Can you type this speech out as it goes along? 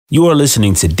You are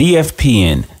listening to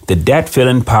DFPN, the Dat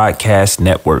Feeling Podcast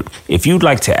Network. If you'd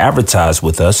like to advertise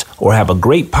with us or have a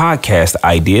great podcast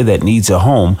idea that needs a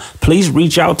home, please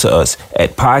reach out to us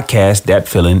at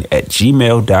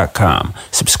podcastdatfeeling@gmail.com.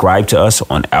 Subscribe to us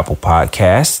on Apple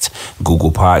Podcasts,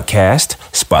 Google Podcasts,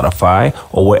 Spotify,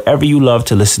 or wherever you love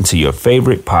to listen to your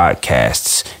favorite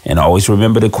podcasts. And always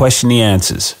remember to question the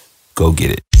answers. Go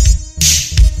get it.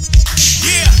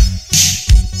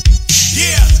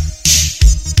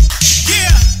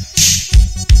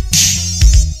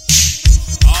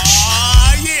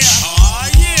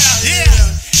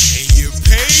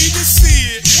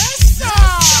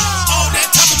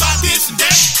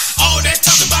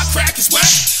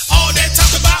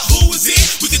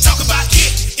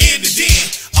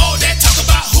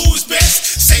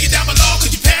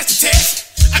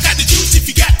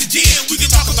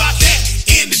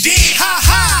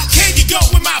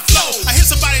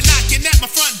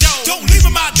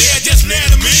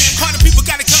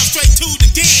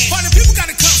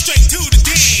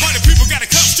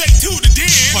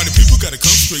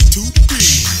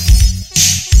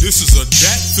 This is a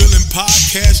Dat Feeling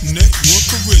Podcast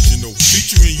Network original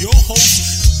featuring your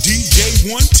host, DJ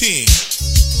 110.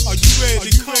 Are you ready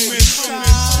to come inside?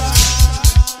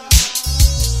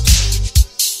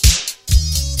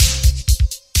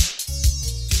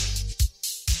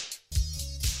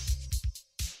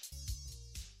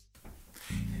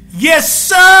 Yes,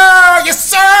 sir! Yes,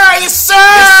 sir! Yes, sir! Yes,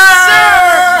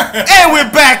 sir! And we're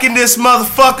back in this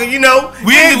motherfucker, you know.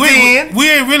 We ain't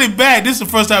really back. This is the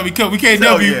first time we come. We can't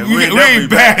never be. We ain't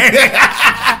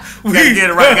back. We gotta get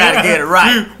it right. Gotta get it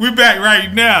right. We back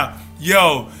right now.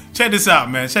 Yo, check this out,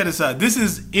 man. Check this out. This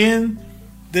is In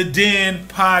the Den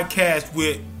podcast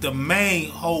with the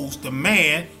main host, the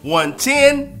man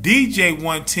 110, DJ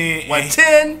 110,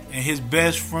 110, and his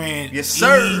best friend. Yes,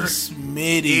 sir.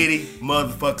 Smitty,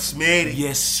 motherfucker Smitty.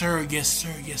 Yes, sir. Yes,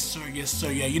 sir. Yes, sir. Yes,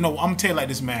 sir. Yeah, you know, I'm gonna tell you like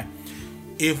this, man.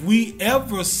 If we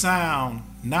ever sound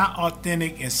not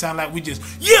authentic and sound like we just,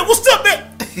 yeah, what's up, man?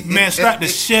 Man, slap the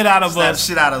shit out of us. Slap the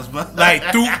shit out of us, man.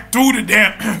 Like through the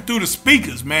damn through the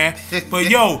speakers, man. But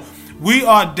yo, we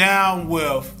are down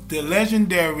with the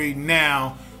legendary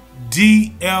now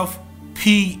DFPN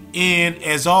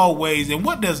as always. And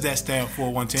what does that stand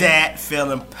for, 110? Dat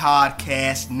Feeling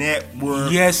Podcast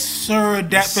Network. Yes, sir.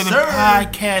 Dat Feeling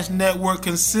Podcast Network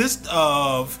consists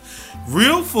of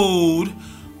Real Food,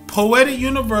 Poetic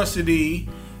University,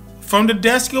 From the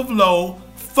Desk of Low,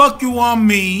 Fuck You On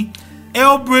Me,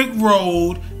 El Brick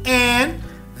Road, and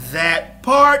That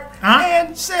Part,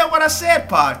 and Say What I Said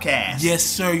podcast. Yes,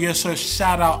 sir. Yes, sir.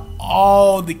 Shout out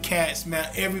all the cats, man.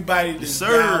 Everybody that's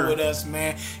down with us,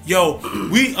 man. Yo,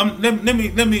 we let me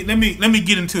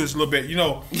get into this a little bit. You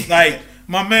know, like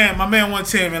my man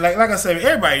 110, man. Like I said,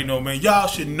 everybody know, man. Y'all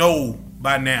should know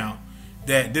by now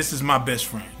that this is my best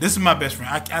friend. This is my best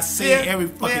friend. I say it every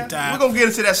fucking time. We're gonna get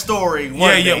into that story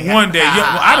one day. One day.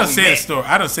 I done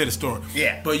said the story.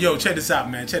 Yeah. But yo, check this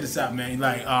out, man.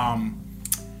 Like,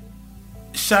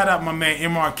 shout out my man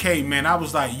MRK, man. I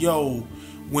was like, yo,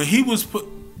 when he was put.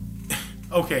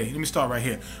 Okay, let me start right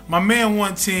here. My man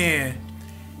 110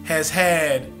 has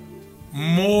had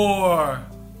more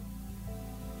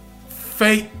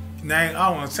fake. Now I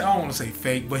don't want to say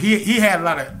fake, but he had a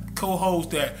lot of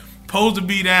co-hosts that supposed to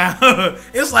be down.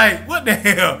 It's like, what the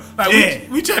hell? Like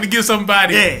we trying to get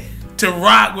somebody to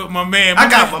rock with my man. I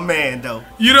got my man though.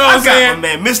 You know what I'm saying? I got my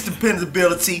man, Mr.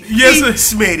 Dependability. Yes, sir.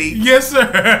 Smitty. Yes,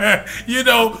 sir. You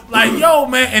know, like, yo,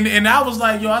 man, and I was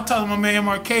like, yo, I told my man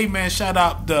MRK, man, shout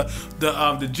out the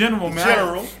general,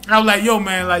 man. I was like, yo,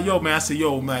 man, I said,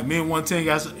 yo, man, me and 110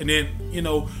 guys, and then, you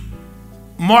know,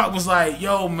 Mark was like,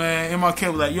 yo, man,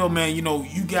 MRK was like, yo, man, you know,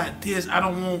 you got this. I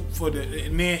don't want for the,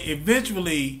 and then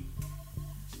eventually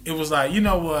it was like, you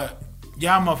know what?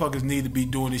 Y'all motherfuckers need to be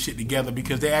doing this shit together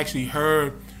because they actually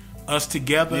heard us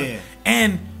together. Yeah.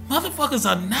 And motherfuckers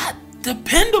are not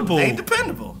dependable. They ain't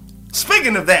dependable.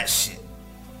 Speaking of that shit.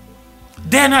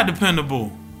 They're not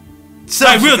dependable.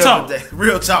 Like, real talk.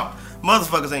 Real talk.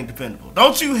 Motherfuckers ain't dependable.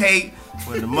 Don't you hate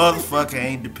when the motherfucker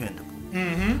ain't dependable?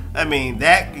 Mm-hmm. I mean,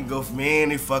 that can go from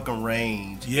any fucking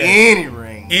range. Yeah. Any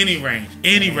range. Any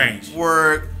range.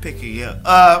 Word, pick it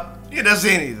up. Yeah, that's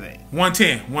anything.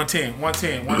 110.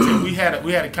 We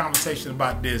had a conversation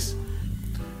about this.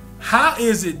 How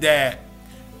is it that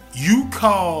you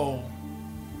call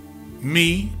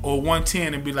me or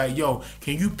 110 and be like, yo,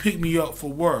 can you pick me up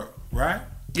for work, right?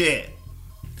 Yeah.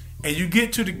 And you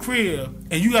get to the crib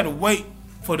and you got to wait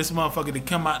for this motherfucker to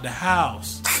come out the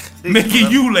house,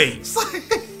 making you late. It's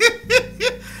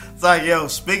like, yo,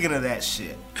 speaking of that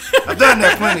shit, I've done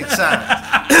that plenty of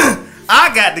times.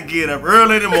 I got to get up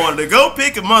early in the morning to go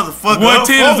pick a motherfucker up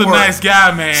 110 for is a work. nice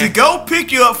guy, man. To go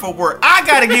pick you up for work. I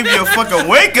got to give you a fucking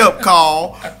wake-up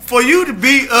call for you to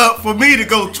be up for me to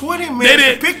go 20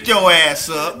 minutes to pick your ass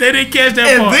up. They didn't catch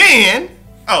that part. And then,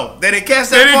 they didn't catch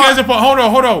that They didn't part? catch that part. Hold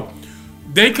on.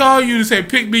 They call you to say,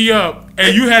 pick me up,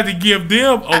 and you had to give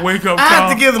them a wake-up call. I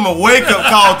have to give them a wake-up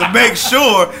call to make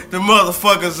sure the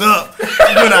motherfucker's up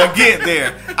when I get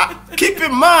there. Keep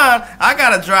in mind, I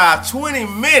got to drive 20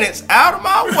 minutes out of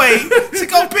my way to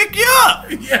go pick you up.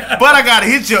 Yeah. But I got to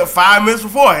hit you up 5 minutes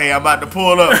before. Hey, I'm about to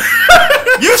pull up.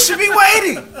 You should be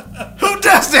waiting. Who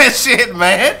does that shit,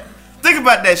 man? Think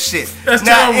about that shit. That's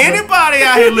now, terrible. anybody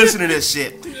out here listening to this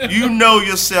shit, you know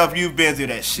yourself, you've been through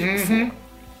that shit before.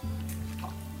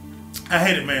 I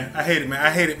hate it,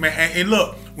 man. And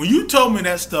look, when you told me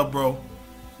that stuff, bro,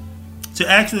 to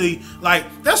actually, like,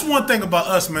 that's one thing about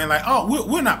us, man. Like,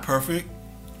 we're not perfect.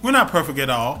 We're not perfect at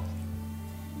all.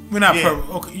 We're not perfect.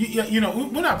 Okay,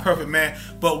 we're not perfect, man.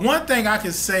 But one thing I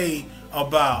can say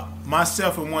about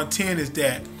myself and 110 is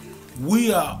that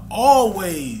we are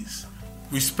always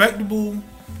respectable.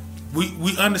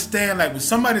 We understand, like, when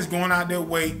somebody's going out their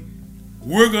way,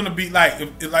 we're gonna be like,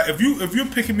 if you're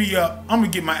picking me up, I'm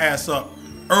gonna get my ass up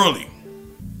early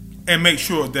and make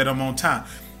sure that I'm on time.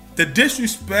 The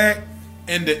disrespect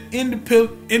and the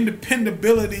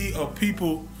independability of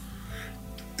people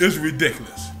is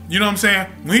ridiculous. You know what I'm saying?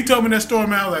 When he told me that story,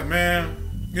 man, I was like,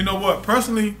 man, you know what?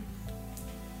 Personally,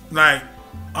 like,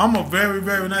 I'm a very,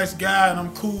 very nice guy and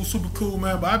I'm cool, super cool,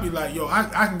 man. But I'd be like, yo,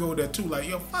 I can go there too. Like,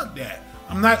 yo, fuck that.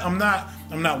 I'm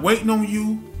not waiting on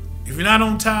you. If you're not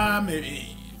on time,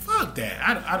 fuck that.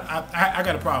 I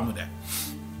got a problem with that.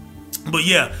 But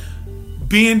yeah,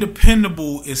 being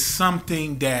dependable is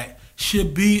something that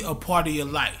should be a part of your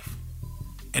life.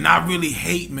 And I really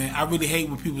hate, man. I really hate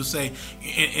when people say,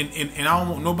 and I don't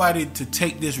want nobody to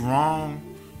take this wrong.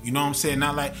 You know what I'm saying?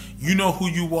 Not like, you know who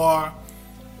you are.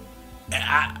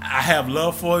 I have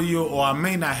love for you, or I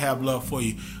may not have love for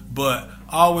you. But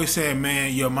I always say,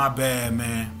 man, you're my bad,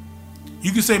 man.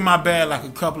 You can say my bad like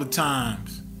a couple of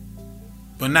times,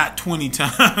 but not 20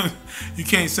 times. You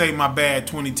can't say my bad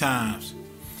 20 times.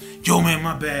 Yo, man,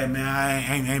 my bad, man.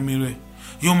 I ain't mean to.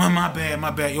 Yo, man, my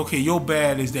bad. Okay, your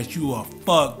bad is that you are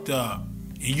fucked up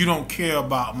and you don't care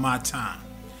about my time.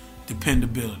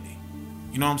 Dependability.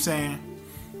 You know what I'm saying?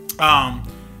 I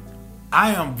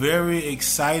am very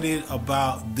excited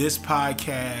about this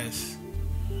podcast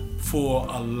for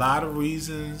a lot of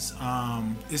reasons.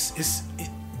 It's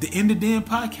the In the Den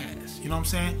podcast. You know what I'm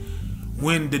saying?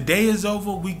 When the day is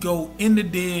over, we go in the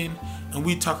den and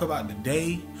we talk about the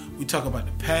day. We talk about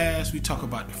the past. We talk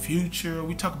about the future.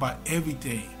 We talk about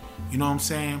everything. You know what I'm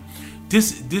saying?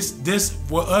 This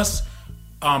for us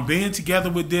being together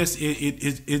with this,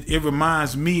 it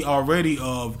reminds me already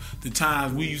of the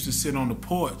times we used to sit on the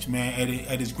porch, man,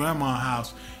 at his grandma's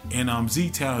house in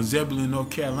Z-Town, Zebulon,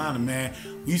 North Carolina, man.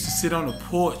 We used to sit on the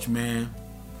porch, man.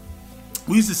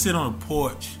 We used to sit on the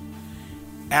porch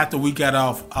after we got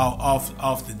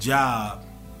off the job,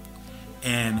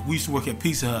 and we used to work at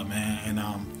Pizza Hut, man, and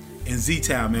in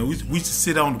Z-Town, man. We used to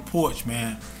sit on the porch,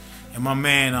 man, and my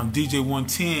man DJ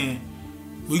 110,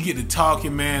 we get to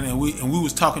talking, man, and we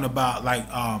was talking about like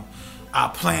our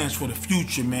plans for the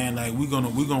future, man. Like we're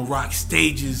gonna rock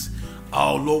stages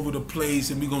all over the place,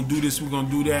 and we're gonna do this, we're gonna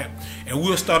do that, and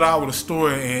we'll start out with a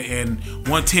story, and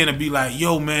 110 will be like,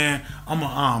 yo, man, I'm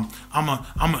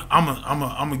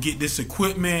gonna get this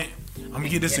equipment. I'm gonna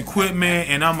get this equipment,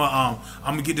 and I'm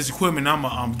gonna get this equipment. I'm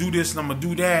gonna do this, and I'm gonna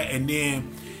do that, and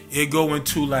then it go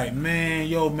into like, man,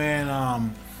 yo,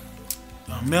 man,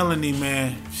 Melanie,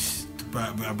 man.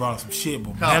 I brought some shit,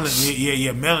 but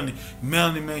Melanie,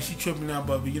 man, she tripping out,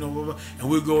 but you know, and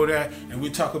we'll go there and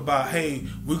we'll talk about, hey,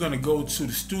 we're gonna go to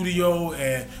the studio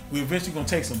and we're eventually gonna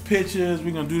take some pictures,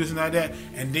 we're gonna do this and like that.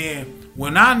 And then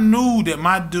when I knew that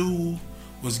my dude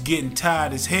was getting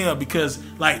tired as hell, because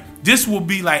like this will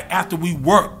be like after we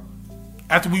work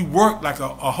like a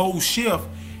whole shift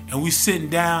and we sitting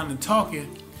down and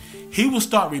talking, he will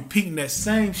start repeating that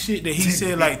same shit that he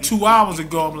said like 2 hours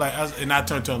ago. I'm like, and I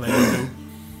turned to him like, hey,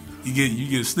 dude, you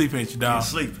get sleep, ain't you, dog?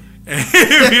 Sleep. And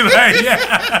he'll be like,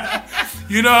 yeah.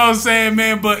 You know what I'm saying,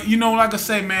 man? But you know, like I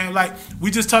say, man, like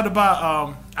we just talked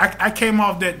about, I came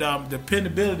off that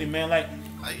dependability, man. Like,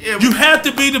 you have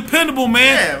to be dependable,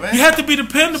 man. Yeah, man. You have to be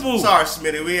dependable. Sorry,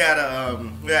 Smitty.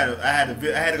 I had to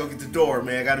go get the door,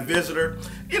 man. I got a visitor.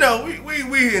 You know,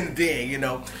 we in the den. You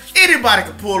know, anybody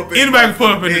can pull up. Anybody can pull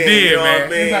up in the den, you know man. What I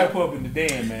mean? Anybody can pull up in the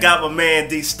den, man. Got my man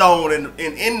D Stone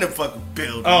in the fucking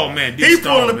building. Oh man, D he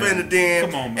Stone, pulling up man. in the den.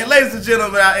 Come on, man. And ladies and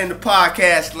gentlemen, out in the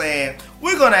podcast land,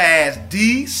 we're gonna ask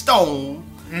D Stone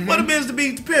What it means to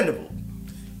be dependable.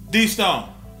 D-Stone.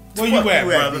 Where you at,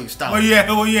 brother? D-Stone? Where you at?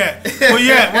 Where you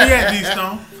at,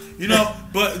 D-Stone? You know,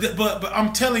 but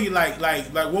I'm telling you, like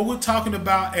what we're talking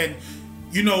about, and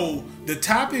you know, the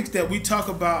topics that we talk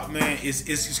about, man,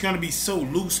 is going to be so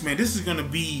loose, man. This is going to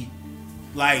be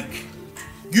like,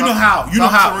 talk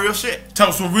some real shit.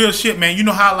 Talk some real shit, man. You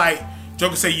know how like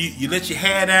Joker say you let your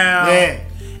hair down. Yeah.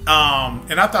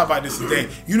 And I thought about this today.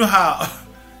 You know how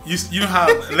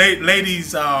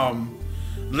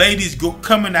ladies go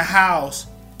come in the house.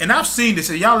 And I've seen this,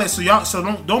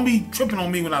 so don't be tripping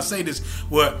on me when I say this.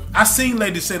 Well, I seen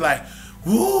ladies say like,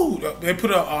 "Woo!" They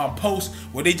put a post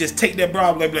where they just take their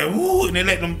bra, like, "Woo!" and they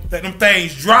let them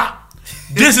things drop.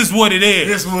 This is what it is.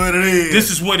 This is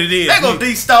what it is. They go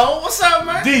D-Stone. What's up,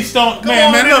 man? D-Stone,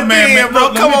 man, look, man,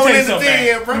 bro. Come on in the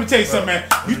den, bro. Let me tell you something, man.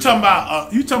 You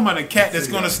talking about a cat that's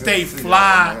gonna stay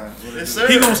fly. Yes, sir.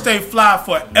 He gonna stay fly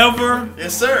forever.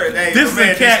 Yes, sir. Hey, this is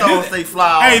a cat. Stay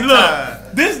fly. Hey,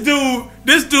 look,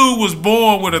 this dude was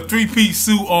born with a 3-piece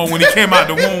suit on when he came out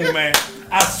the womb, man.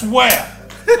 I swear.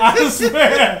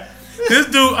 This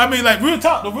dude, I mean, like real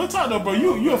talk though, bro.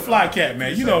 You a fly cat,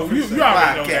 man. You know, you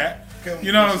already know that.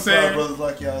 You know what I'm saying? Brothers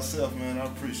like y'all self, man. I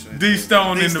appreciate it.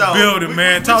 D-Stone in the building,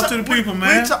 man. Talk to the people,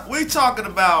 man. We talking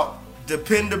about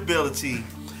dependability.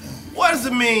 What does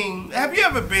it mean? Have you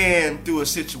ever been through a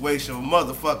situation where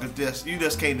motherfuckers you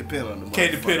just can't depend on them?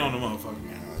 Can't depend on the motherfucker,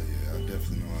 man. Yeah, I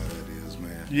definitely know how that is,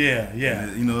 man. Yeah.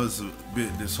 And, you know, it's a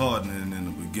bit disheartening in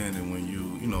the beginning when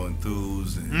you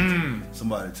enthused and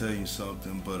somebody tell you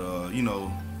something, but you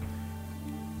know,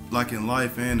 like in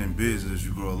life and in business,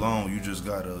 you grow along. You just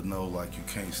gotta know, like, you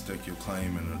can't stick your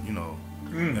claim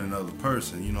in another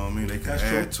person. You know what I mean? They can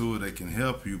add to it, they can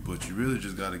help you, but you really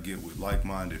just gotta get with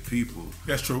like-minded people.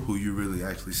 That's true. Who you really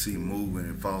actually see moving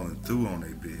and following through on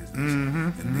their business,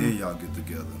 and then y'all get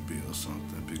together and build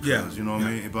something. Because you know what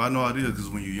I mean. But I know how it is, because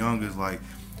when you're younger, it's like,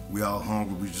 we all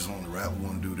hungry, we just want to rap, we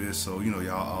want to do this. So, you know,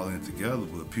 y'all all in together,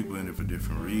 but people in it for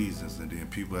different reasons. And then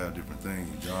people have different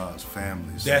things, jobs,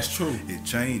 families. That's true. It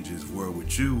changes. Where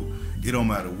with you, it don't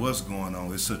matter what's going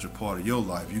on. It's such a part of your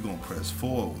life. You're going to press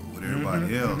forward with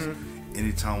everybody else.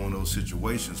 Anytime when those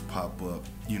situations pop up,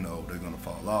 you know, they're going to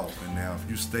fall off. And now if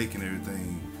you're staking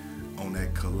everything on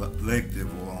that collective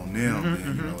or on them,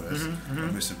 then you know that's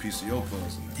a missing piece of your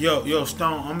puzzle. Yo,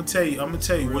 Stone, I'm gonna tell you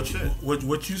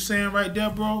what you saying right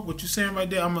there, bro. What you saying right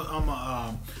there? I'm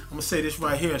gonna say this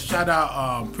right here. Shout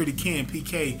out Pretty Ken,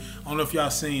 PK. I don't know if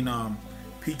y'all seen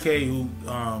PK who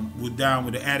was down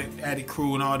with the Addict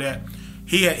crew and all that.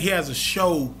 He has a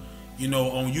show, you know,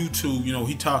 on YouTube. You know,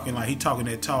 he talking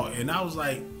that talk, and I was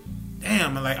like,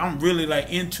 damn, and like I'm really like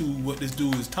into what this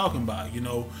dude is talking about, you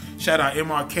know. Shout out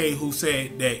MRK who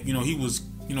said that, you know, he was,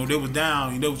 you know, they was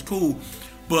down, they was cool,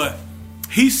 but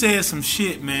he said some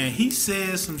shit, man.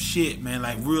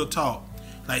 Like real talk.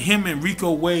 Like him and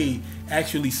Rico Wade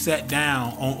actually sat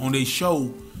down on their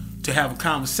show to have a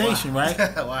conversation, right?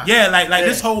 Wow. Yeah, like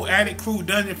this whole Addict crew,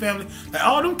 Dungeon family, like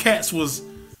all them cats was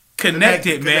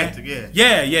connected, man.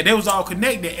 Yeah, they was all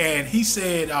connected, and he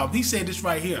said this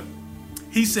right here.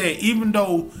 He said even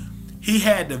though he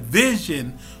had the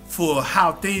vision for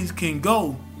how things can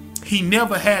go, he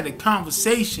never had a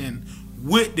conversation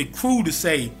with the crew to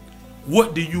say,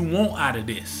 what do you want out of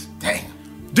this? Damn.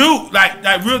 Dude,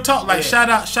 like real talk, like shout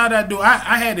out, dude.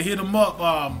 I had to hit him up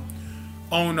on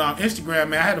Instagram,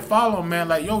 man. I had to follow him, man.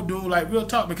 Like, yo, dude, like real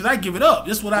talk, because I give it up.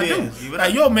 This is what I do.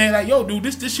 Like, yo, man, like, yo, dude,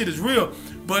 this shit is real.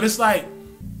 But it's like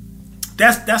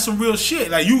that's some real shit.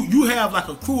 Like you have like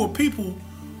a crew of people.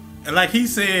 And like he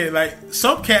said, like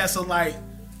some cats are like,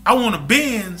 I want a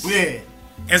Benz. Yeah.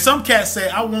 And some cats say,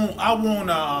 I want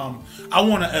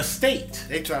an estate.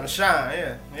 They trying to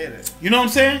shine, yeah. You know what I'm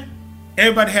saying?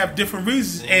 Everybody have different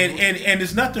reasons, and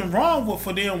there's nothing wrong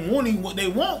for them wanting what they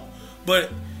want, but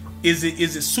is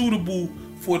it suitable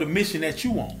for the mission that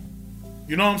you want?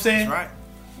 You know what I'm saying? That's right.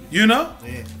 You know?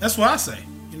 Yeah. That's what I say.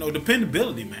 You know,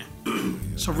 dependability,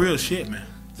 man. Some real shit, man.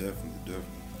 Definitely.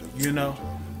 You know.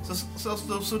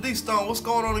 So D-Stone, what's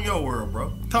going on in your world,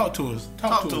 bro? Talk to us.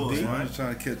 Talk to us, D. I'm just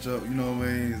trying to catch up. You know what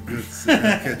I mean? It's good to see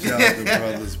catch y'all, the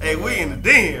brothers. Hey, we in the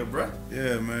den, bro.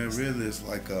 Yeah, man. Really, it's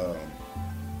like,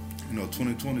 you know,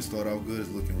 2020 started out good. It's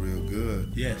looking real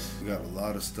good. Yes. We got a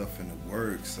lot of stuff in the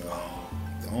works.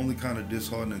 The only kind of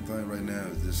disheartening thing right now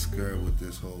is this scare with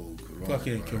this whole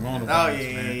coronavirus. Oh,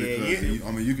 yeah. Because,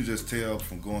 I mean, you can just tell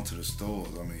from going to the stores.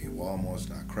 I mean, Walmart's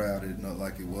not crowded, not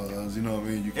like it was. You know what I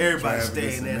mean? Everybody's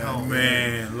staying at home.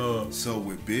 Man, look. So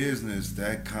with business,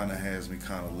 that kind of has me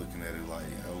kind of looking at it like,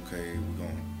 okay, we're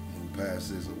going to move past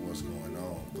this or what's going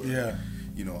on. But, yeah.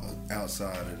 you know,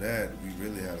 outside of that, we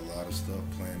really had a lot of stuff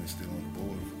planned and still on the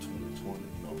board for 2020.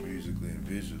 You know, musically and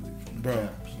visually. From the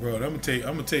camps. Bro, I'm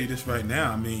gonna tell you this right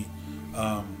now. I mean,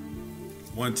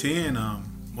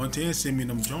 110 sent me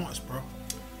them joints, bro.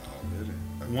 Already.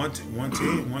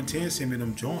 110 sent me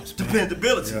them joints, man.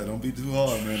 Dependability. Yeah, don't be too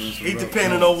hard, man. He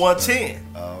depending on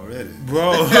 110. Already.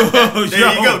 Bro.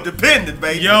 There you go, dependent,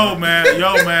 baby. Yo, man.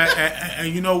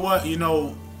 And you know what? You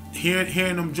know,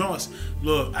 hearing them joints.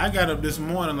 Look, I got up this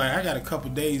morning, like, I got a couple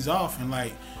days off, and,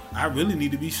 like, I really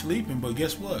need to be sleeping, but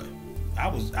guess what? I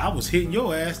was hitting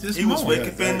your ass this morning. He was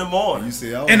waking up in the morning. You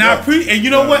see, I appreciate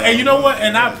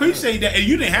that. And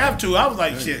you didn't have to. I was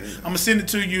like, shit, I'm gonna send it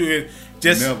to you and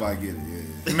just never I get it. Yeah.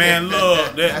 Man,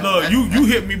 look, you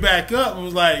hit me back up and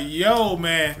was like, yo,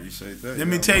 man. Appreciate that. Let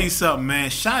me tell you something, man.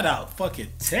 Shout out fucking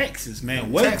Texas, man.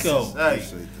 Waco.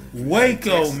 Texas,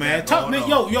 Waco, Texas, man. Talk, man.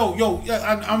 Yo.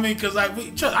 I mean, cause like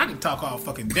I can talk all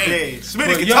fucking day.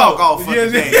 Smitty can talk all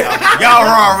fucking day. Y'all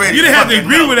are already. You didn't have to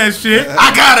agree with that shit.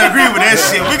 I gotta agree with that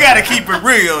shit. We gotta keep it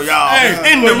real, y'all.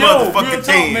 Hey, in the motherfucking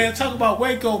talk, man. Talk about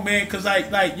Waco, man. Cause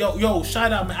like, yo,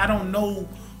 shout out, man. I don't know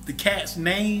the cats'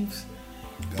 names,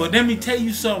 but let me tell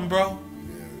you something, bro.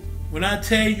 When I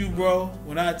tell you, bro,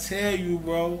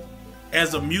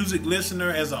 as a music listener,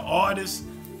 as an artist,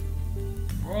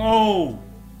 bro.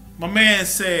 My man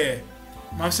said,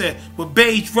 with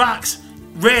beige rocks,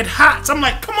 red hots. I'm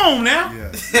like, come on now.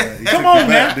 Yeah. Come on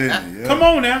now. Yeah. Come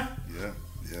on now. Yeah.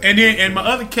 And my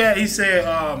other cat, he said,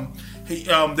 he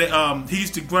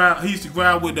used to grind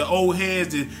with the old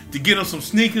heads to get him some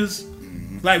sneakers.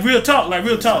 Mm-hmm. Like real talk. Like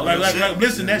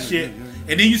listen to that shit.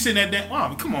 And then you sitting at that,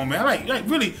 oh, come on, man. Like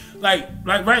really, like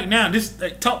right now, this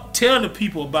tell the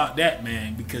people about that,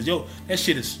 man, because that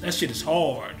shit is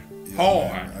hard. Yeah,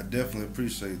 hard. Man, I definitely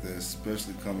appreciate that,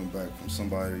 especially coming back from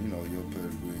somebody, you know, your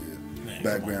pedigree,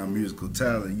 background, musical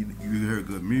talent. You hear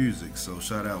good music, so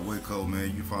shout out Waco,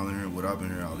 man. You finally hearing what I've been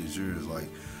hearing all these years. Like,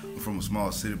 I'm from a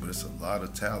small city, but it's a lot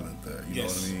of talent there. You know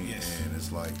what I mean? Yes. And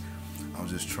it's like, I'm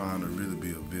just trying to really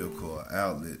be a vehicle, an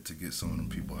outlet to get some of them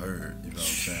people heard. You know what I'm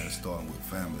saying? Starting with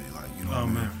family, like, you know what I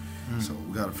mean? Mm. So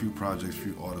we got a few projects,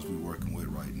 few artists we're working with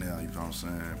right now. You know what I'm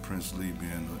saying? Prince Lee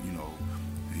being, you know,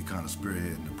 he kind of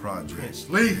spearheading the project. Prince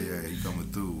Lee? Yeah, he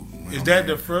coming through. Is that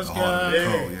the first guy?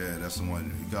 Yeah, that's the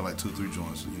one. He got like 2-3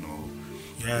 joints, you know.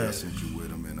 Yeah. I sent you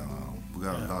with him. And we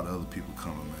got a lot of other people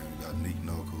coming, man. We got Neek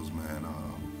Knuckles, man.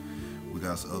 We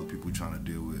got some other people we're trying to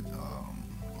deal with.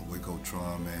 Waco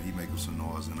Tron, man, he making some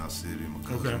noise in our city. My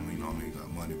cousin, you know what I mean, got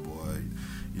Money Boy.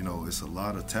 You know, it's a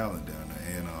lot of talent down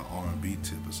there. And R&B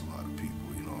tip, it's a lot of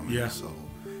people, you know what I mean? Yeah. So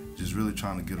just really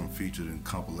trying to get them featured in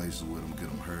compilations with them, get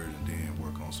them heard, and then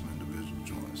work on some individual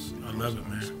joints. I love it,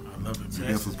 man. I love it, So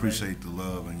man. definitely appreciate the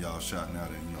love and y'all shouting out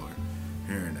and, you know,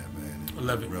 hearing that, man. I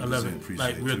love it. Appreciate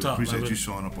Like real talk. Appreciate you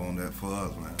showing up on that for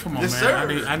us, man. Come on, Yes, man.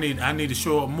 sir. I need to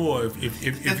show up more if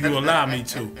you allow me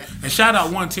to. And shout out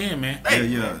 110, man.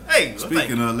 Yeah. Hey,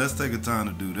 speaking of, let's take a time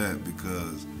to do that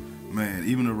because, man,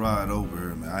 even the ride over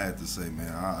here, man, I had to say,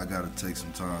 man, I got to take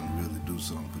some time to really do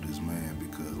something for this man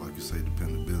because, like you say,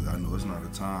 dependability. I know it's not a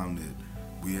time that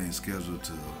we ain't scheduled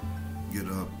to get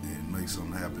up and make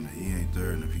something happen and he ain't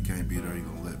there, and if he can't be there, he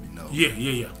gonna let me know. Yeah.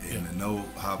 And to know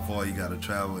how far you gotta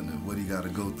travel and what he gotta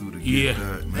go through to get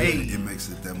there, man, it makes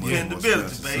it that much more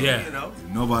special. Baby, you know. If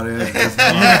nobody else,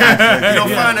 you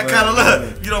don't find that kind of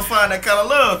love. You don't find that kind of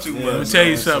love too much. Let me tell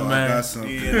you something, man.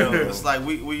 You know, it's like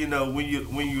we you know, when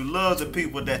you love the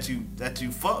people that you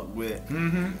fuck with,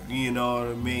 you know what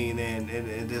I mean, and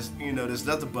there's, you know, there's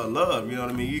nothing but love. You know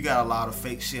what I mean. You got a lot of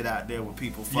fake shit out there with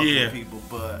people fucking with people,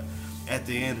 but at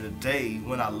the end of the day,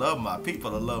 when I love my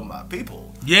people, I love my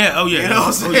people. Yeah, oh yeah. You know what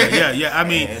I'm saying? Yeah. I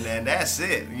mean, and that's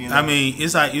it. You know? I mean,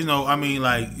 it's like, you know, I mean,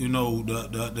 like, you know,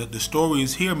 the story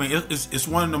is here, man. It's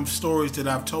one of them stories that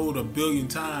I've told a billion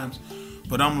times,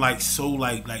 but I'm like so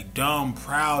like dumb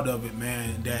proud of it,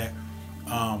 man. That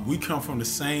we come from the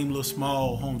same little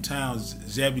small hometown,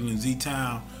 Zebulon,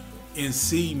 Z-Town,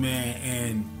 NC, man,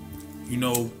 and you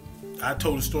know, I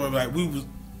told a story like we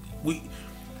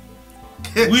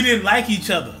didn't like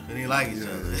each other. We didn't like each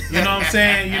other. You know what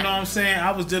I'm saying? I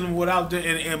was dealing with what I was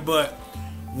doing, but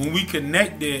when we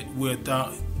connected with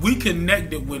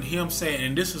him saying,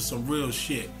 and this is some real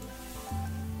shit.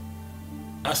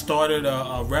 I started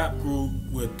a rap group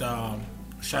with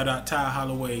shout out Ty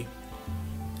Holloway,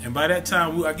 and by that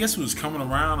time, I guess it was coming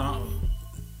around.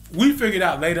 We figured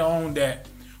out later on that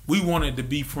we wanted to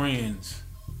be friends,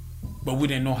 but we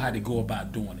didn't know how to go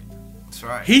about doing it. That's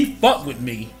right. He fucked with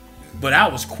me, but I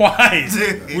was quiet.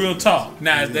 Real talk.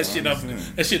 Nah, that shit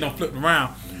don't flip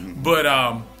around. But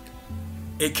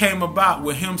it came about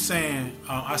with him saying,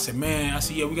 I said,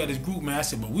 yeah, we got this group, man. I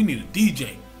said, but we need a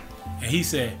DJ. And he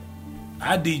said,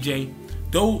 I DJ.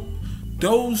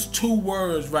 Those 2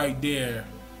 words right there,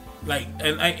 like,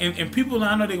 and people,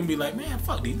 I know they're gonna be like, man,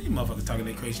 fuck these motherfuckers talking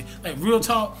that crazy. Like, real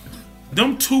talk,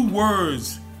 them 2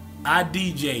 words, I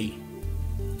DJ,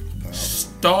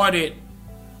 started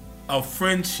a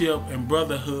friendship and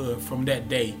brotherhood from that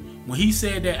day. When he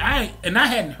said that, I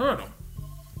hadn't heard him.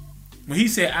 When he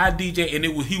said I DJ and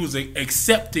he was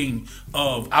accepting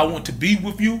of I want to be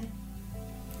with you,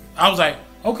 I was like,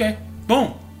 okay,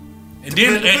 boom. And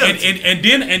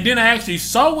then I actually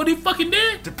saw what he fucking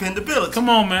did. Dependability. Come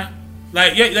on, man.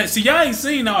 Like, yeah, see, y'all ain't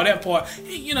seen all that part.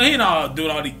 He ain't all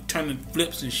doing all these turning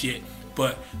flips and shit.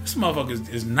 But this motherfucker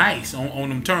is nice on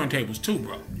them turntables too,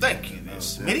 bro. Thank you,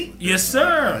 Smitty. Yes,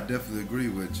 sir. I definitely agree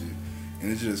with you,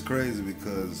 and it's just crazy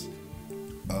because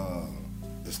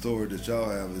the story that y'all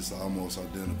have is almost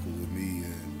identical with me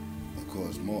and, of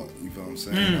course, Mark. You feel what I'm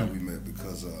saying? How we met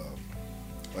because,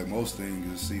 like most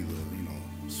things, it's either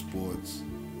sports,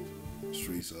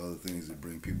 streets, or other things that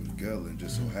bring people together, and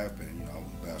just so happened, I'm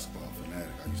a basketball fanatic.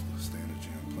 I used to stay in the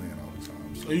gym playing all the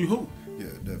time. So, are you who?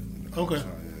 Yeah, definitely. Okay.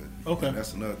 Okay. And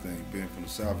that's another thing. Being from the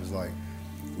South is like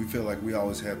we feel like we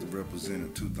always have to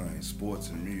represent 2 things: sports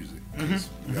and music.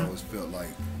 We always felt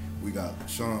like we got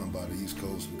shunned by the East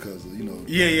Coast because of,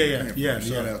 Yeah.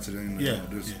 Shout out to them,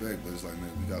 disrespect, but it's like,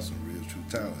 man, we got some real true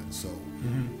talent. So,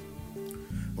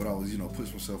 but I was,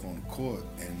 push myself on the court,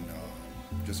 and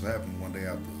just so happened one day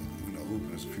after, hooping,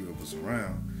 there's a few of us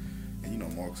around,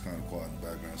 and Mark's kind of quiet in the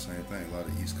background. Same thing. A lot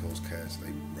of East Coast cats,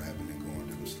 they rapping and going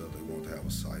different stuff. They want to have a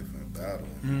cipher and battle.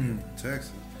 And in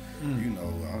Texas,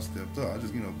 I stepped up. I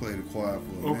just played it quiet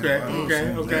for a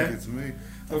minute. Okay. To me.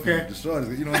 Okay.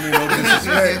 Destroyed it. You know what I mean? No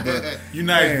disrespect, but you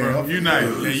nice, bro. You nice.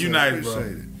 Yeah, you nice,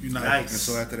 bro. You nice. And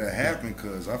so after that happened,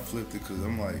 cause I flipped it, cause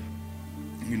I'm like,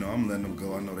 I'm letting them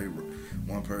go. I know they,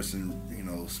 one person,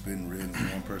 spitting written, and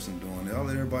one person doing it. I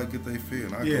let everybody get their feel,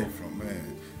 and I go from,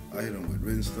 man, I hit them with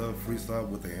written stuff, freestyle,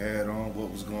 what they had on, what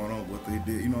was going on, what they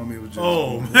did. You know what I mean? It was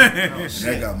just, man. And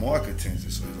that got Mark attention.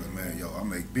 So he's like, man, I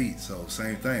make beats. So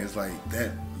same thing. It's like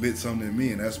that lit something in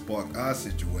me, and that sparked our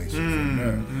situation from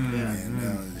there. And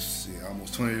now, shit,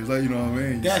 almost 20 years later, you know what I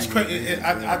mean? That's crazy.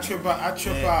 I trip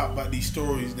out about these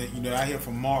stories that I hear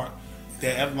from Mark.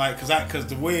 That like, cause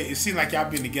the way it seems like y'all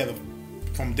been together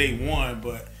from day one,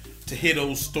 but to hear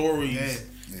those stories.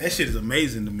 That shit is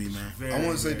amazing to me, man. I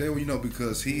want to say that,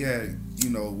 because he had,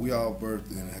 we all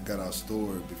birthed and got our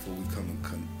story before we come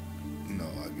and,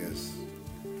 I guess,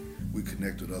 we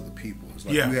connect with other people. It's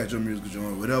like you had your musical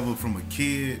journey, whatever, from a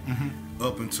kid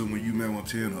up until when you met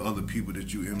 110 or other people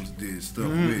that you did stuff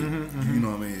with. You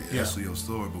know what I mean? That's your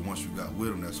story, but once you got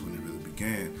with them, that's when it really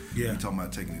began. You're talking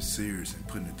about taking it serious and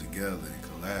putting it together and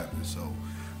collabing. So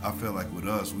I feel like with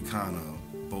us, we kind of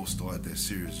both started that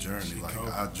serious journey. Like,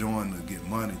 I joined to get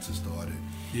money to start it.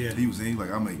 Yeah. He was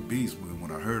like, I make beats, but when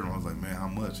I heard him, I was like, man, how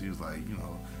much? He was like,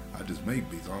 I just make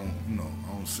beats. I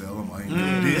don't sell them. I ain't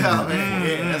doing this.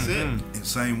 That's it. In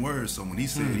same words. So when he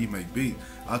said he make beats,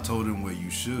 I told him where you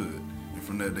should. And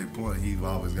from that day point, he's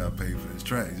always got to pay for his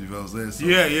tracks. You know what I'm saying? So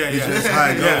it's just how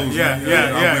it goes.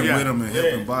 I went with him and helped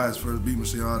him buy his first beat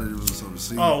machine. All that it was on the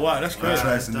scene. Oh wow, that's crazy.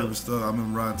 Tracks and different stuff. I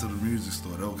remember riding to the music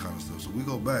store, that kind of stuff. So we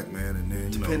go back, man, and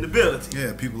then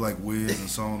Dependability. People like Wiz and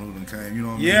Sonu and came, you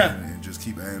know what I mean? And just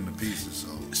keep adding the pieces. So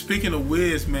speaking of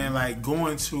Wiz, man, like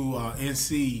going to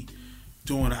NC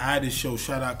doing the IDIS show.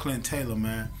 Shout out Clint Taylor,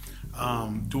 man.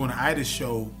 Doing the IDIS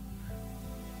show.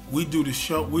 We do the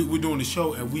show. We're doing the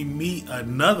show, and we meet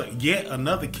yet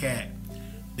another cat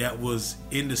that was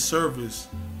in the service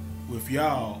with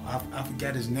y'all. I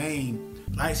forgot his name.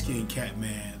 Light skinned cat,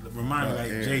 man. Remind me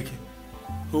like Eric. Jake.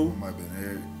 Who? Might have been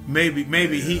Eric.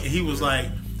 Maybe he was like,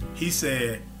 he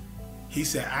said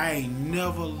I ain't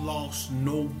never lost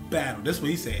no battle. That's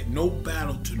what he said. No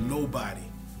battle to nobody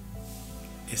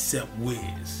except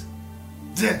Wiz.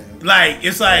 Like,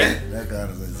 it's like that guy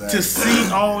is exactly. To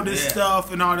see all this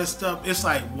stuff and all this stuff, it's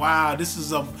like, wow, this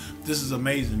is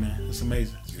amazing, man. It's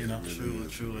amazing,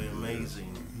 Truly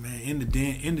amazing, man. In the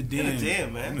den,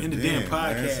 man. In the den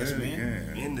podcast,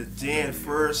 man. In the den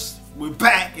first. We're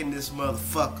back in this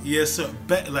motherfucker. Yes, sir.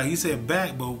 Back, like he said,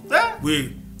 back, but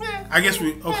I guess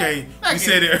we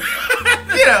said it.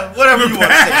 Whatever you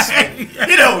want to say.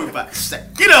 You know what we about to say.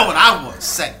 You know what I want to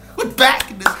say. We're back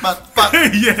in this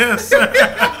motherfucker. Yes, sir.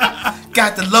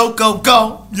 Got the loco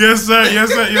go. Yes, sir.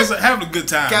 Having a good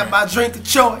time. Got my drink of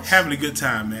choice. Having a good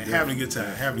time, man. Having a good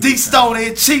time. D-Stone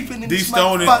ain't cheaping in this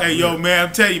motherfucker. Hey, yo, man,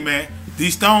 I'm telling you, man.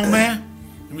 D-Stone, man.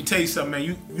 Let me tell you something, man.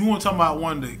 You want to talk about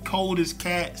one of the coldest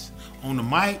cats on the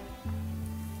mic?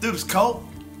 Dude is cold.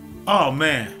 Oh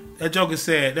man, that Joker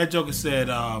said.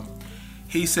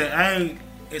 He said,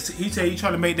 he said he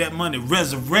trying to make that money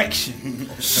resurrection.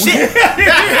 Shit.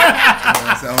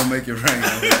 I don't make it rain.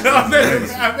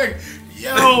 I make it.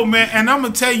 Yo, man, and I'm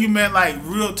gonna tell you, man, like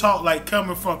real talk, like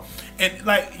coming from, and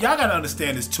like y'all gotta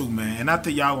understand this too, man. And I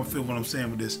think y'all gonna feel what I'm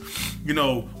saying with this. You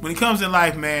know, when it comes to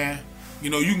life, man, you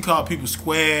know, you can call people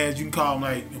squares, you can call them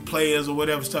like players or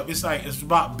whatever stuff. It's like it's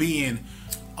about being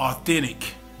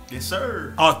authentic. Yes,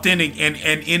 sir. Authentic and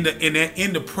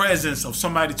in the presence of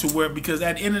somebody to where, because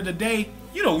at the end of the day,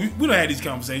 you know, we don't have these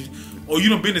conversations, or you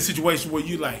don't been in a situation where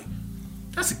you like,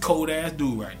 that's a cold ass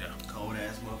dude right there. Cold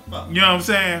ass motherfucker. You know what I'm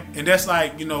saying? And that's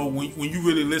like, you know, when you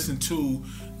really listen to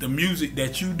the music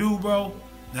that you do, bro.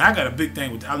 Now I got a big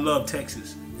thing with I love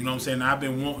Texas. You know what I'm saying? I've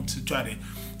been wanting to try to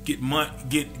get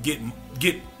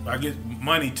I get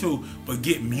money too, but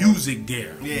get music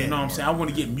there. Yeah. You know what I'm saying? I want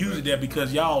to get music there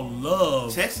because y'all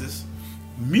love Texas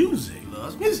music.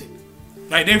 loves music.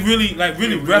 Like they really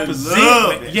represent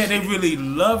love it. Yeah, they really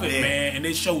love it, man, and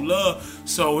they show love.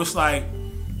 So it's like,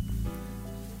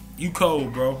 you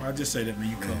cold, bro. I just say that, man.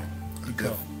 You cold. You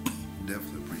cold.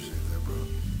 Definitely appreciate that, bro.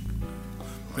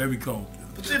 Very cold.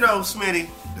 But you know, Smitty,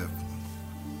 Definitely.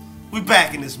 we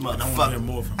back in this I want to hear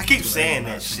more motherfucker. from I keep you. saying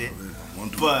that shit, One,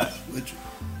 two, but with you.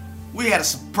 we had a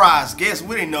surprise guest.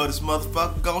 We didn't know this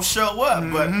motherfucker gonna show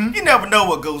up, but you never know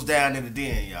what goes down in the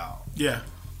den, y'all. Yeah.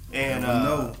 And Never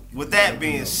know. with that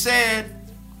being said,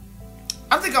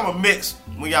 I think I'm gonna mix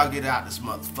when y'all get out this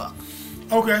motherfucker.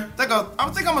 Okay. I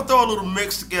think I'm gonna throw a little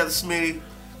mix together, Smitty,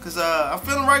 cause I'm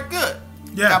feeling right good.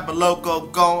 Yeah. Got my logo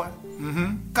going.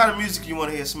 What kind of music you want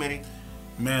to hear, Smitty?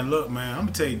 Man, look, man. I'm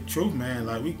gonna tell you the truth, man.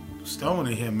 Like we stoned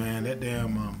in here, man. That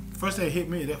damn first they hit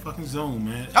me, that fucking Zoom,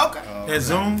 man. Okay. That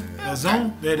Zoom, that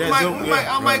Zoom, that Zoom.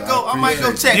 I might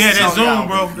go Texas. Yeah, that on Zoom, y'all.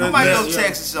 bro. I might go Yeah.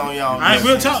 Texas on y'all. I ain't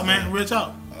real talk, man. Real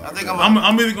talk. I think I'm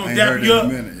either gonna I ain't dap heard you it up. in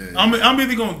a minute, yeah. I'm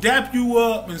either gonna dap you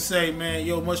up and say, man,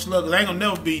 yo, much luck. 'Cause I ain't gonna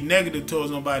never be negative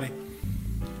towards nobody.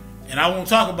 And I won't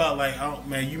talk about like,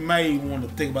 man, you may want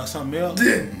to think about something else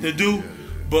to do.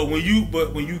 But when you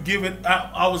give it,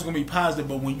 I was gonna be positive.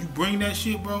 But when you bring that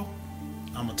shit, bro,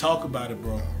 I'm gonna talk about it,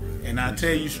 bro. And I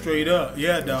tell you straight up,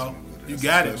 yeah, dog, you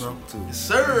got it, bro. yes,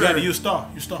 sir. You got it. You a star.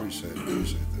 You a star. Appreciate that, bro.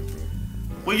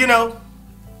 Well, you know,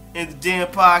 in the Den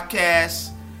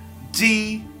Podcast,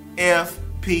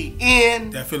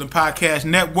 DFPN, That Feeling Podcast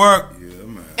Network. Yeah,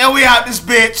 man. and we out this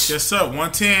bitch. Yes, sir.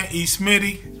 110 East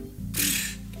Smitty.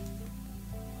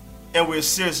 And we're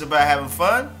serious about having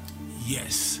fun.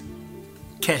 Yes.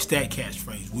 Catch that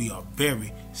catchphrase. We are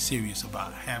very serious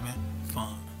about having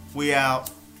fun. We out.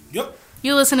 Yep.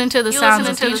 You listening to the sounds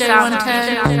of DJ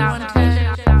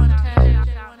 110?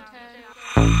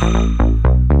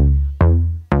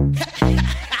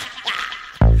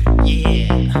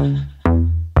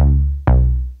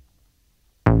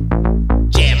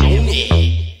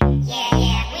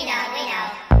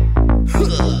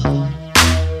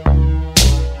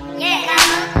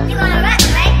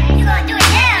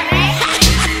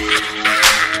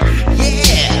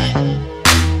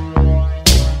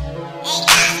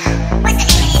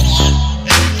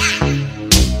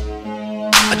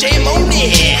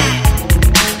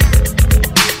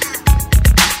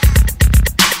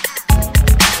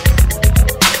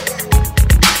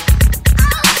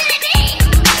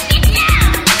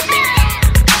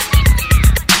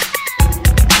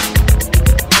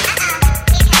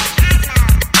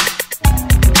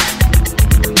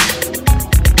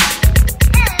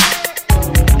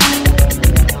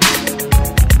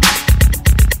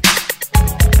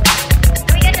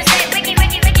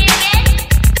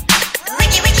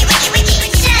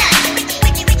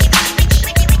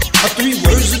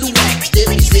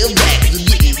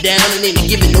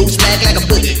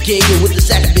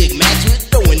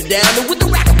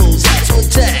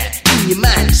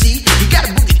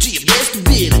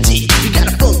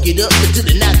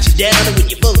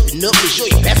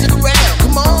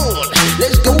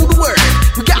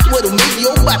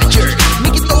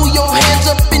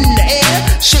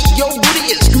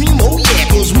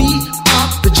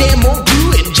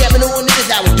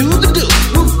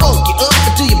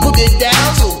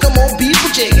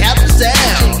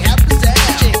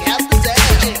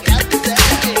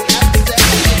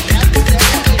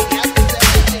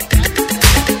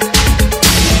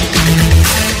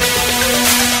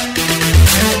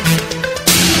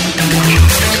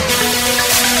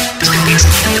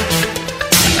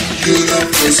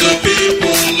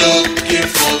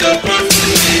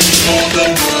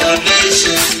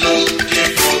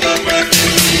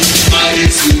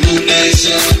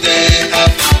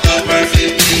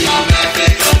 Perfect me, I'm not the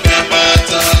perfect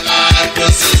butter. I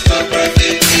possess the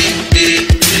perfect me.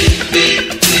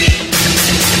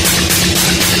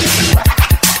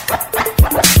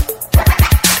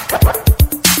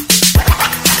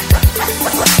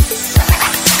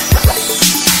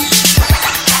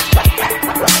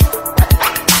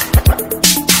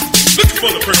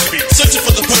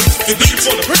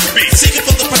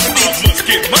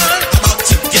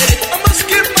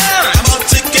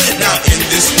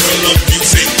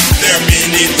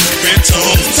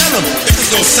 them. If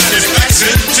there's no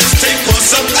satisfaction, just take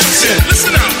course of action.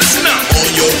 Listen up, listen up. On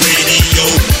your radio,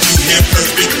 you hear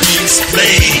perfect beats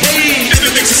play. If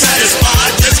it makes you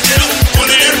satisfied, just get up on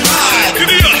it and ride.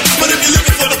 Give it up. But if you're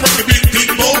looking for the perfect beat,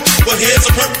 people, well, here's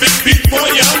a perfect beat for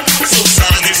ya. So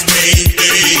Sonic's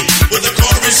made with the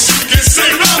chorus you can say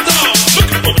round up.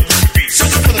 Looking for the perfect beat.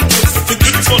 Searching for the perfect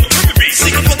beat. For the perfect beat.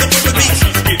 Seeking for the perfect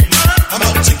beat. I'm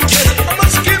out to get it. I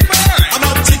must get mine. I'm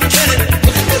out to get it.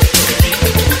 Looking for the perfect beat.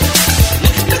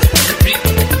 Looking for the perfect beat.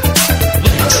 Looking for the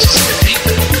perfect beat.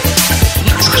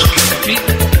 Looking for the perfect beat.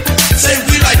 Say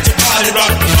we like to party,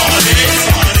 rock the party.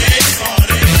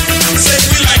 Say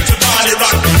we like to party,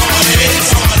 rock the party.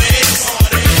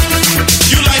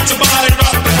 You like to party,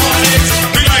 rock the party.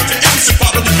 We like to MC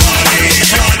pop the party.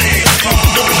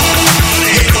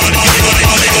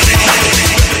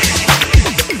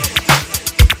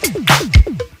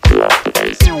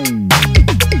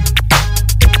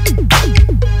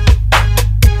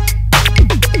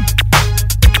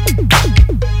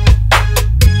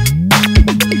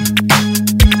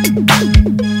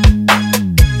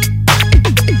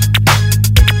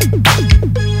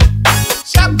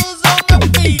 Shackles on my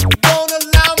feet won't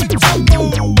allow me to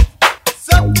move.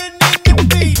 Something in the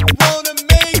beat wanna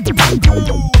make me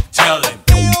groove. Tell him.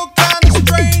 Feel kinda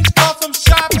strange 'cause I'm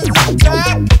sharp as a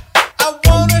tack. I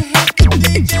wanna hit the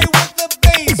DJ with the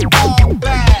baseball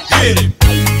bat. Hit him.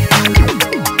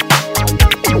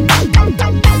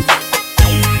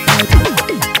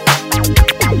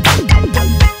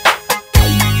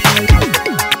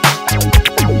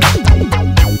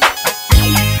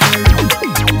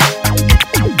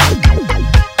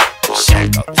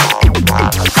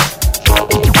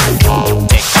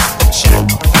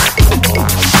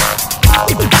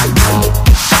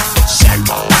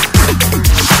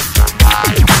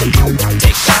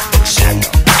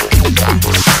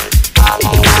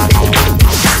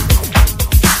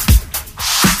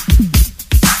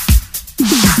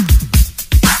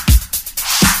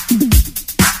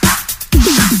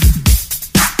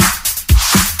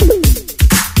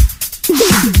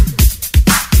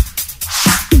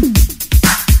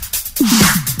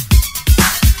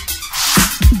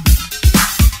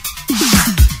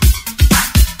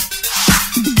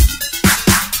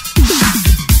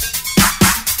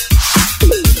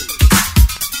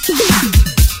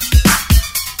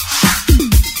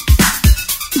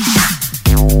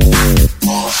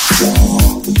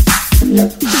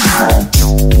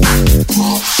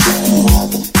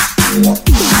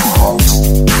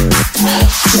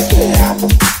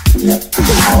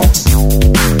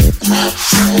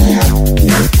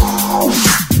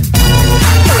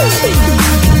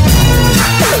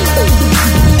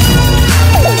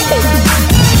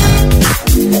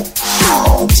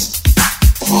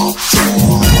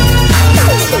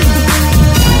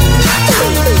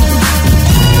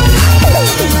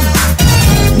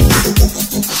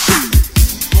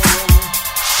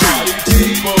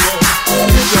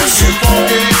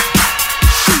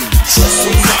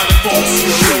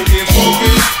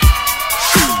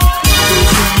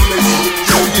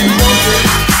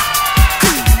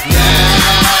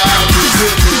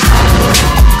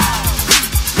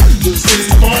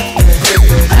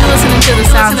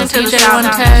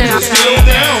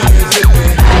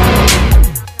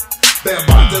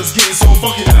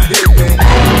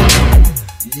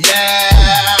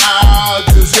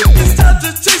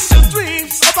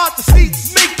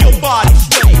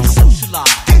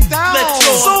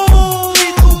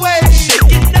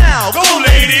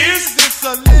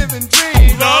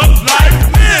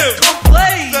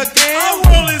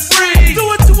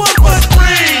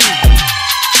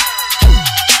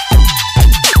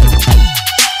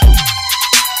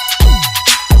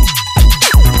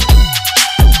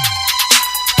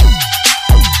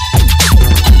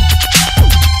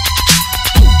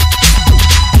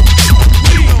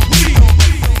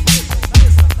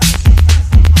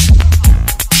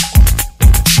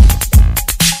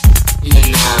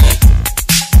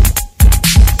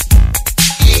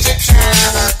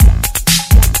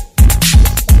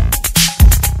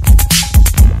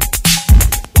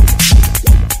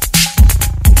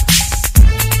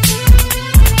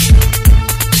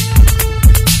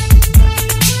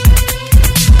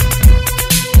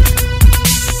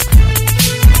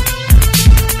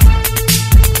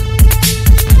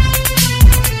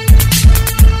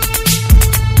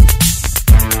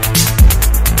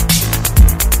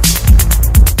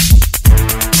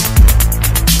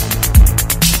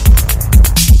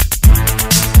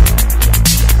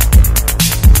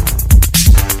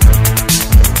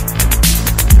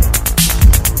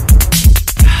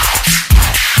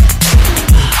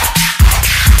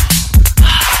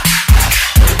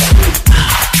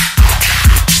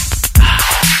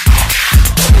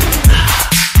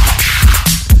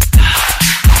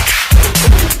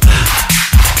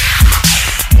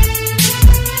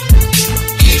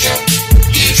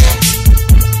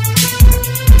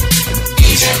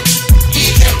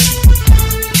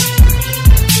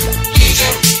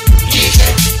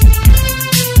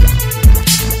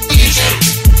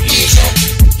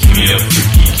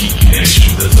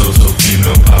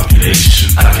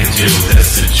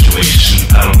 situation.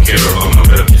 I don't care about my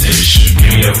reputation. Give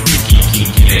me a freaky,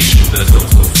 kinky nation with a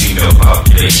total female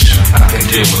population. I can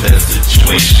deal with that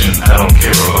situation. I don't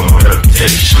care about my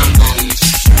reputation.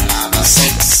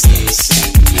 Sexy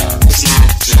signal, it's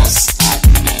not just a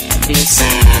man.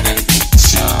 Inside a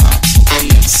picture, and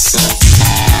it's so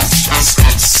fast. I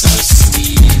scratch so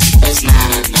sweet. There's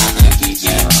not another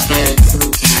DJ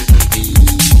who can be.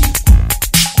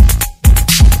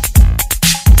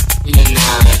 You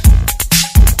know it.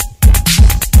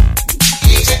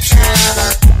 DJ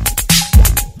Trevor.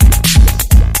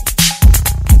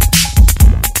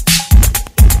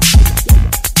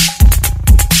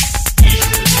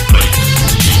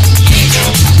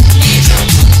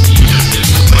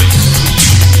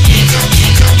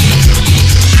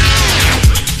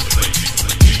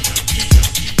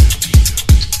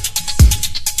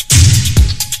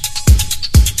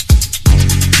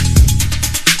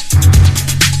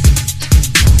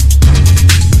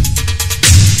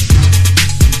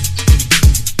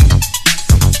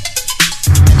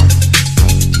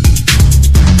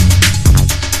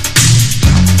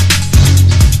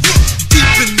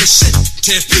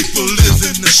 If people live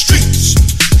in the streets,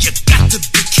 you got to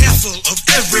be careful of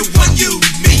everyone you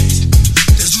meet.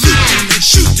 There's looting and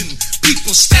shooting,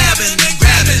 people stabbing and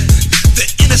grabbing. The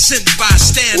innocent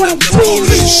bystander, the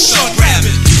police are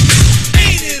grabbing.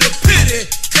 Ain't it a pity,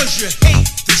 cause you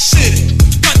hate the city,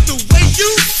 but the way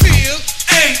you feel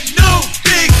ain't no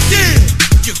big deal.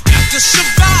 You got to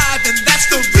survive, and that's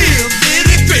the real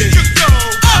nitty-gritty. You go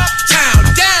uptown,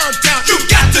 downtown, you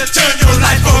got to turn your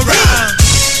life around.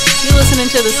 You're listening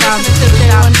to the sound of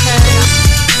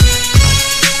DJ110.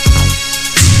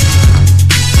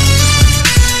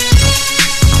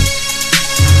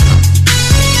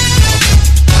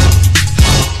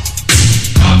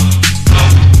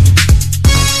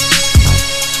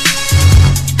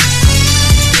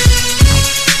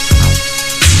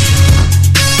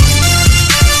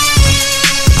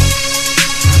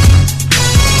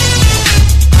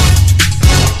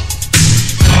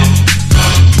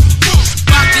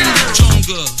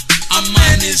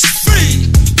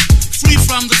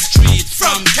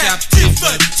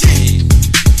 Captivity.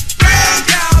 Break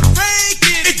out, break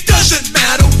it. It doesn't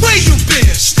matter where you've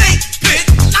been. Snake bit,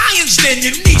 lions, then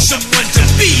you need someone to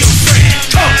be your friend.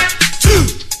 Come to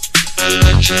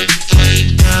Electric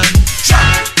Kingdom.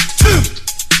 Drop to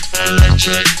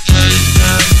Electric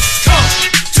Kingdom. Come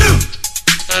to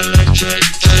Electric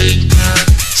Kingdom.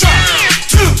 Drop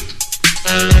to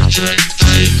Electric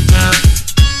Kingdom.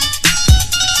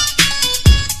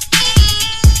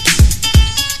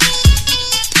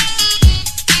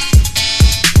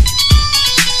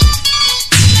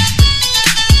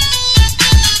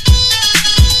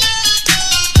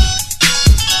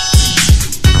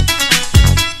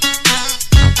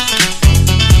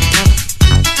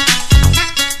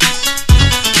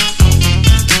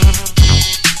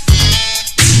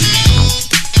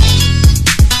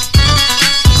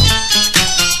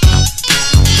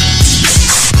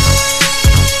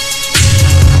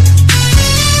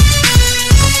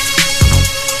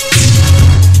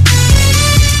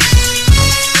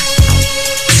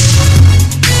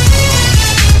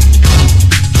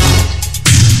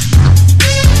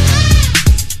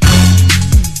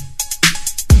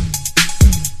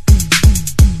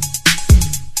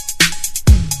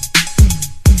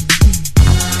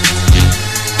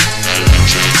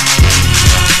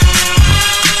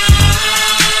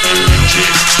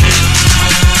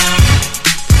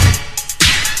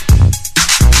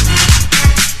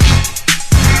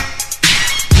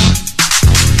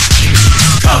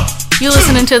 You're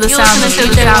listening to the sound of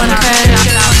DJ110.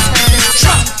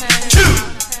 Drop to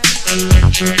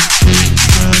Electric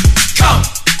Kingdom. Come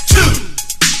to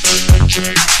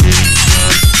Electric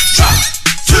Kingdom. Drop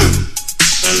to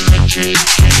Electric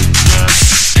Kingdom.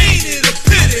 Ain't it a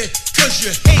pity, cause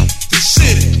you hate the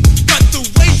city, but the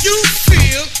way you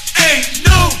feel ain't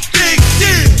no big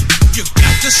deal. You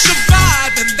got to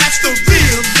survive, and that's the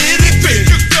real nitty-gritty.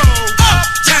 You go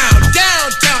uptown,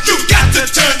 downtown, you got to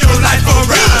turn your life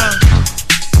around.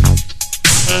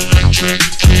 Electric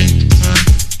Kingdom.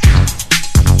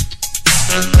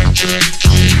 Electric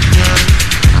Kingdom.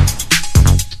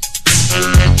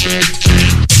 Electric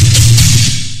Kingdom.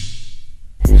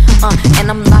 And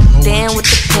I'm locked in with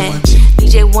the pen.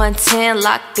 DJ110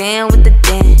 locked in with the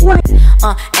den.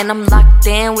 And I'm locked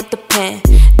in with the pen.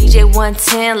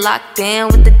 DJ110 locked in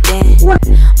with the den.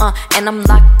 And I'm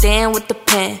locked in with the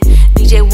pen. DJ